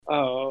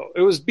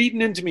it was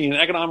beaten into me in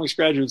economics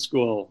graduate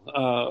school.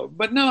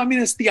 But no, I mean,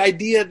 it's the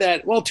idea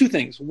that, well, two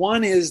things.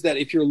 One is that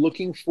if you're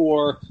looking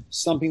for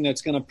something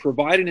that's going to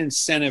provide an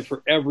incentive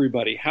for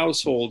everybody,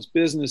 households,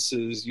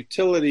 businesses,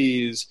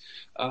 utilities,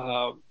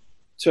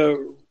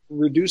 to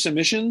reduce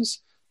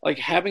emissions, like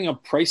having a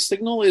price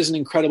signal is an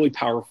incredibly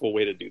powerful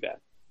way to do that.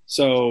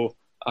 So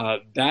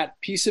that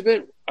piece of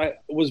it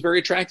was very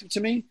attractive to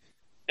me.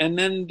 And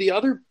then the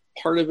other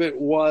part of it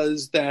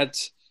was that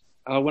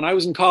when I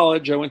was in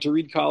college, I went to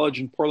Reed College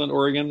in Portland,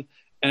 Oregon,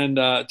 and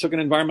took an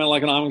environmental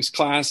economics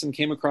class and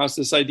came across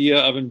this idea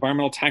of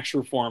environmental tax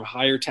reform,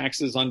 higher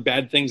taxes on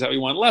bad things that we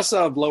want less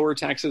of, lower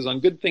taxes on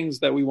good things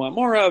that we want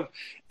more of.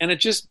 And it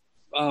just,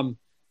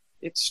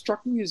 it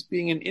struck me as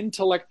being an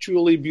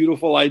intellectually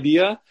beautiful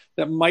idea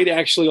that might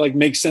actually like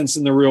make sense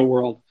in the real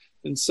world.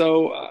 And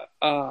so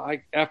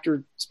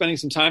after spending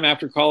some time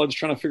after college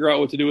trying to figure out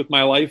what to do with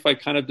my life, I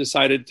kind of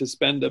decided to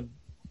spend a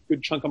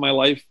good chunk of my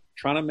life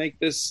trying to make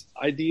this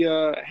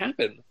idea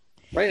happen,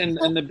 right?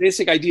 And the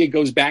basic idea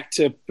goes back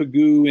to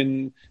Pigou,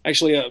 and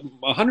actually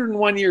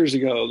 101 years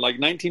ago, like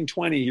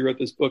 1920, he wrote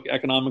this book,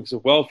 Economics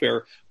of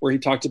Welfare, where he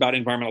talked about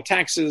environmental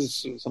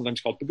taxes, sometimes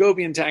called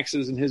Pigovian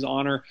taxes, in his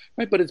honor,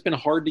 right? But it's been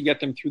hard to get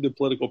them through the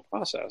political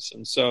process.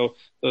 And so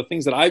the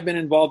things that I've been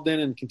involved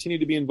in and continue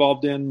to be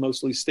involved in,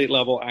 mostly state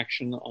level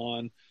action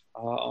on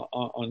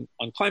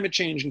climate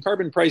change and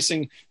carbon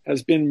pricing,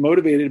 has been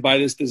motivated by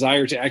this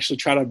desire to actually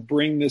try to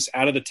bring this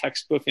out of the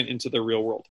textbook and into the real world.